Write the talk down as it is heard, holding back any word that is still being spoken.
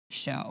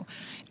show.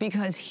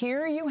 Because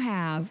here you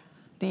have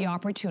the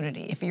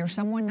opportunity. If you're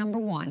someone, number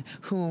one,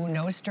 who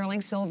knows sterling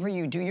silver,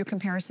 you do your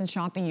comparison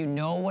shopping, you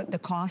know what the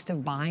cost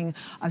of buying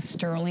a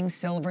sterling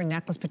silver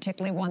necklace,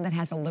 particularly one that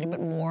has a little bit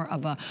more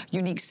of a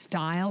unique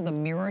style, the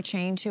mirror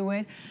chain to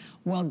it,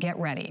 well, get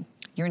ready.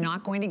 You're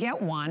not going to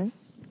get one,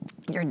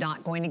 you're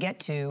not going to get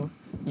two,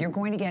 you're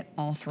going to get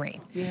all three.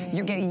 Yay.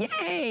 You're getting,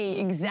 yay,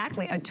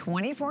 exactly, a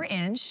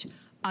 24-inch,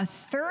 a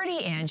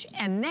 30-inch,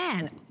 and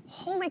then,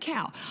 holy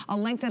cow, a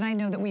length that I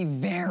know that we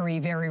very,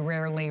 very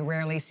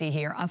rarely see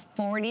here, a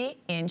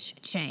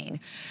 40-inch chain.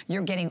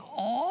 You're getting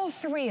all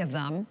three of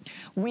them.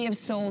 We have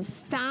sold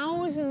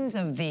thousands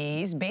of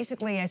these.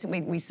 Basically, I said we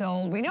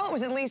know it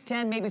was at least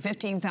 10, maybe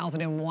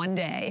 15,000 in one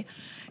day.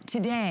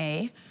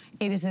 Today,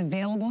 it is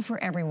available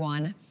for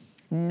everyone.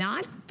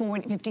 Not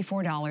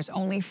 $54,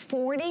 only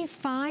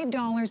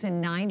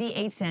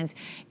 $45.98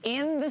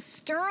 in the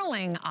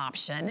sterling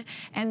option.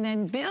 And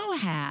then Bill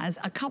has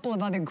a couple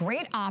of other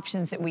great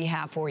options that we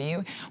have for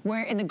you,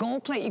 where in the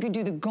gold plate, you could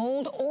do the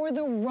gold or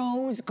the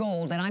rose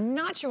gold. And I'm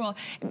not sure,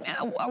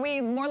 are we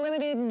more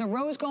limited in the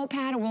rose gold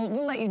pad? Or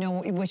we'll let you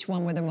know which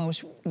one we're the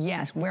most,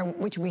 yes,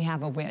 which we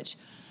have a which.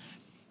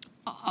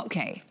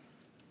 Okay.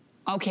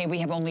 Okay, we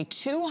have only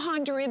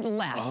 200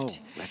 left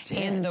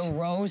in the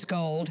rose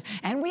gold,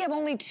 and we have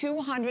only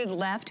 200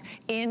 left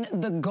in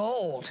the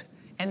gold.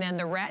 And then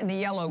the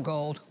yellow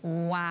gold.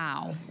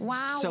 Wow.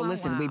 Wow. So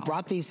listen, we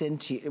brought these in,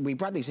 it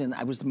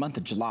was the month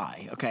of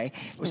July, okay?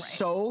 It was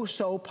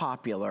so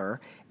popular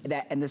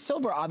and the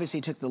silver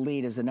obviously took the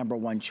lead as the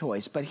 #1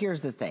 choice, but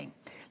here's the thing.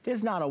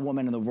 There's not a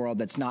woman in the world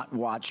that's not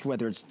watched,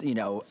 whether it's, you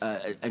know,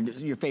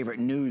 your favorite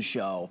news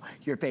show,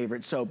 your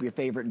favorite soap, your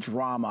favorite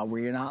drama,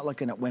 where you're not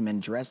looking at women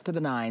dressed to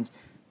the nines,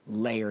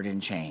 layered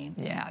in chain.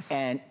 Yes.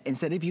 And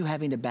instead of you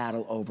having to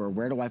battle over,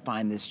 where do I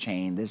find this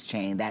chain,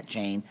 that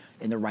chain,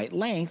 in the right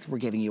length, we're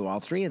giving you all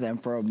three of them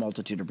for a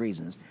multitude of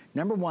reasons.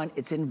 #1,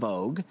 it's in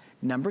vogue.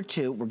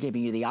 #2, we're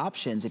giving you the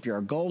options, if you're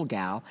a gold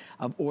gal,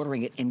 of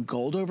ordering it in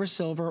gold over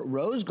silver,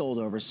 rose gold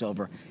over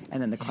silver,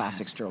 and then the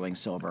classic sterling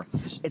silver.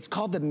 It's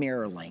called the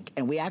Mirror Link,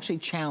 and we actually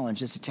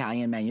challenged this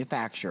Italian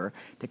manufacturer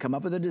to come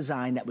up with a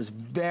design that was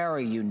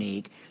very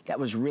unique, that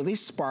was really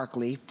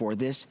sparkly for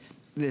this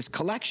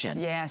collection.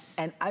 Yes.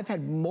 And I've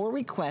had more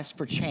requests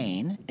for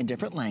chain in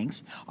different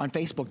lengths on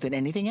Facebook than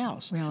anything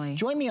else. Really?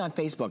 Join me on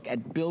Facebook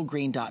at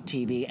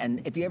billgreen.tv,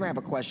 and if you ever have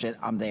a question,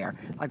 I'm there.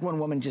 Like one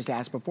woman just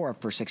asked before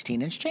for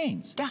 16-inch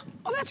chains. Yeah.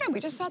 Oh, that's right. We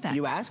just saw that.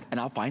 You ask, and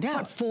I'll find out.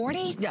 What,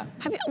 40? Yeah.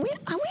 Have we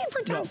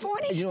ever done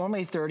 40? You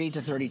normally 30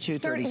 to 32,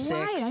 36.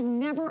 Right. I've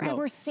never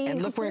ever seen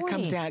And look a 40. where it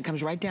comes down. It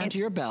comes right down to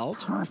your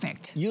belt.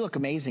 Perfect. You look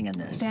amazing in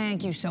this.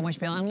 Thank you so much,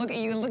 Bill. And look at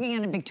you looking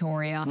at it,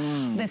 Victoria.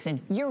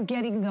 Listen, you're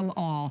getting them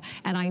all.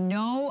 And I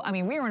know, I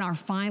mean, we are in our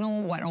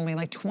final, only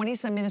like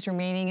 20-some minutes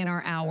remaining in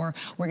our hour.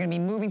 We're going to be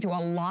moving through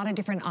a lot of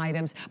different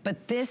items,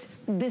 but this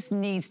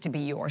needs to be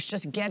yours.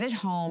 Just get it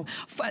home.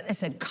 I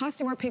said,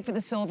 customer pick for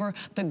the silver,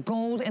 the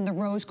gold and the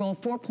rose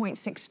gold,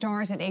 4.6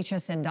 stars at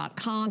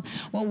hsn.com.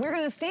 Well, we're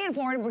going to stay in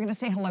Florida. We're going to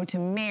say hello to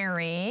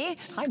Mary.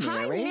 Hi, Mary.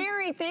 Hi,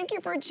 Mary. Thank you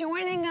for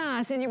joining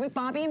us. And you're with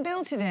Bobby and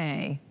Bill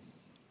today.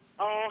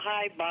 Oh,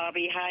 hi,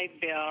 Bobby. Hi,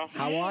 Bill.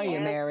 How are you,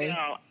 Mary?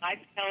 Bill, I'm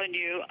telling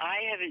you, I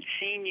haven't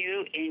seen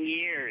you in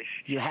years.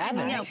 You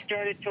haven't? I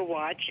started to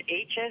watch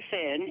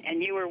HSN,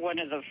 and you were one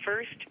of the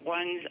first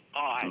ones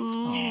on.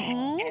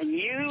 Aww. And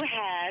you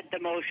had the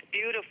most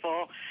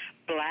beautiful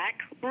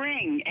black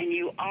ring, and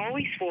you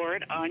always wore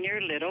it on your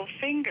little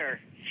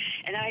finger.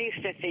 And I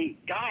used to think,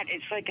 God,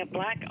 it's like a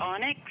black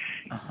onyx.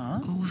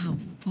 Oh, how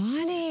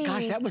funny.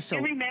 Gosh, that was so...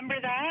 You remember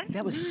that?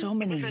 That was so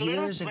many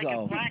years ago. Like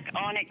a black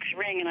onyx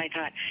ring, and I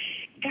thought,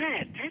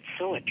 God, that's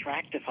so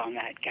attractive on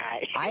that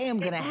guy. I am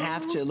going to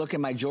have to look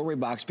in my jewelry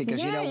box because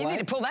you know what? You need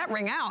to pull that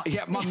ring out.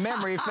 Yeah, my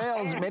memory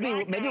fails.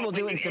 Maybe we'll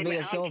do it in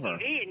Sevilla silver.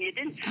 TV, and you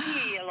didn't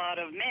see a lot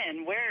of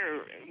men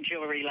wear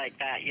jewelry like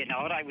that, you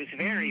know, and I was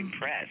very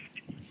impressed.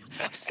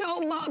 So,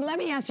 let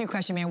me ask you a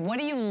question, man. What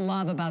do you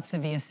love about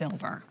Sevilla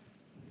silver?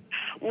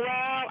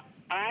 Well,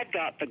 I've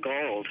got the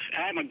gold.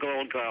 I'm a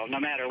gold girl, no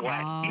matter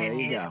what. Oh. There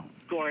you go.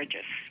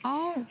 Gorgeous.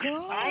 Oh,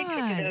 good. I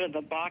took it out of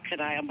the box and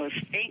I almost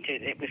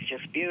fainted. It was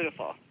just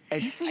beautiful. I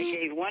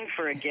gave one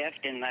for a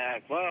gift and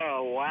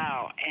whoa,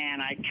 wow.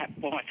 And I kept,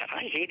 I thought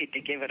I hated to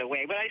give it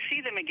away. But I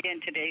see them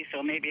again today,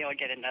 so maybe I'll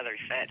get another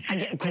set. I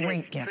get a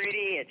great gift. It's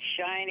pretty, it's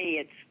shiny,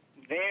 it's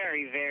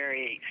very,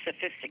 very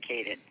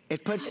sophisticated.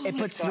 It puts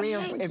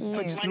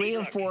 3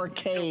 or 4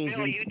 Ks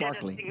in sparkly. You did a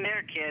thing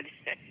there, kid.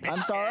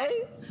 I'm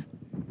sorry?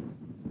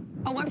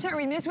 Oh, I'm sorry.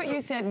 We missed what you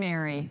said,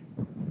 Mary.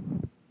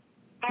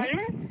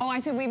 Pardon? Oh, I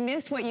said we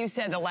missed what you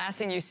said, the last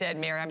thing you said,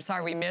 Mary. I'm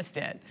sorry, we missed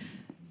it.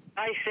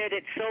 I said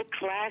it's so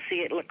classy.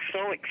 It looks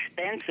so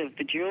expensive,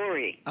 the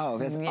jewelry. Oh,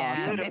 that's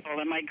awesome. Beautiful.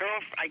 And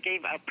I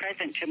gave a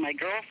present to my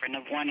girlfriend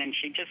of one, and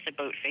she just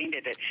about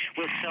fainted. It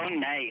was so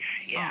nice.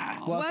 Yeah.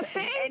 Oh, well,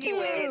 thank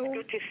you. Anyway, it's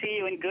good to see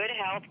you in good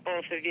health,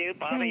 both of you.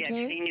 Bobby, I've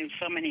seen you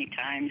so many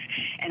times,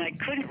 and I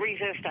couldn't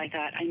resist. I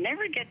thought, I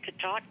never get to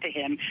talk to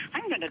him.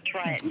 I'm going to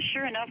try it. And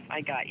sure enough,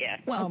 I got you.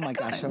 Well, oh, my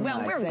gosh. So well,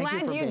 nice. we're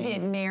Thank glad you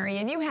did, Mary,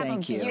 and you have a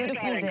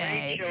beautiful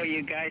day. Great show,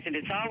 you guys, and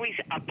it's always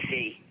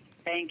upsy.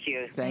 Thank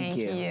you. Thank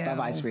you.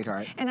 Bye-bye,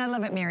 sweetheart. And I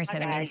love what Mary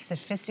said. I mean,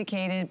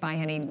 sophisticated, by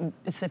any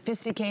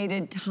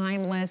sophisticated,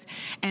 timeless.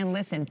 And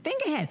listen,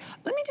 think ahead.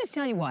 Let me just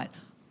tell you what.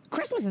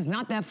 Christmas is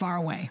not that far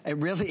away. It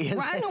really is.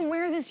 I don't know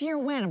where this year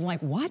went. I'm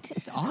like, what?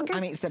 It's August? I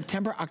mean,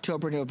 September,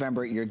 October,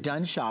 November, you're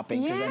done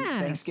shopping. Because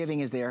then Thanksgiving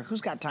is there.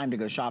 Who's got time to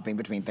go shopping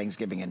between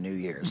Thanksgiving and New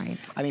Year's? Right.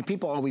 I mean,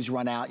 people always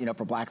run out, you know,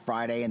 for Black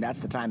Friday, and that's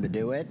the time to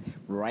do it,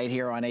 right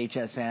here on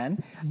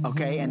HSN,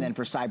 okay? And then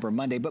for Cyber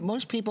Monday. But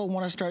most people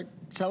want to start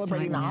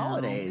celebrating the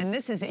holidays. And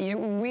this is,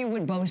 we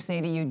would both say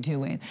to you,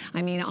 do it.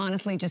 I mean,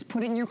 honestly, just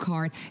put it in your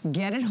cart,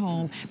 get it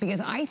home, because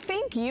I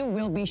think you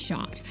will be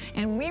shocked.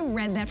 And we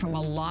read that from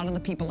a lot of the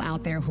people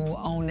out there who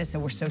own this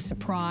and were so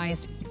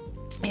surprised.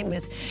 It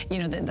was, you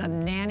know, the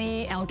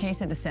nanny, LK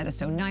said the set is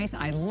so nice.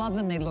 I love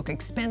them. They look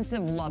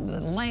expensive. Love the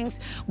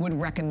lengths. Would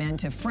recommend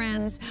to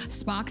friends.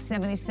 Spock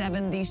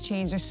 77. These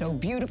chains are so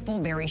beautiful.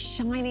 Very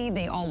shiny.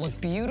 They all look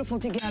beautiful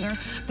together.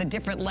 The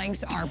different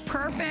lengths are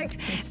perfect.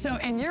 So,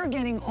 and you're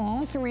getting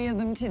all three of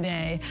them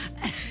today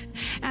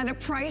at a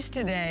price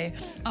today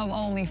of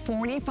only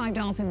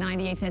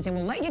 $45.98. And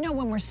we'll let you know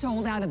when we're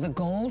sold out of the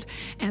gold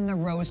and the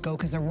rose gold,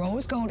 because the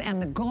rose gold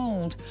and the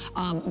gold,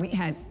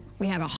 we had a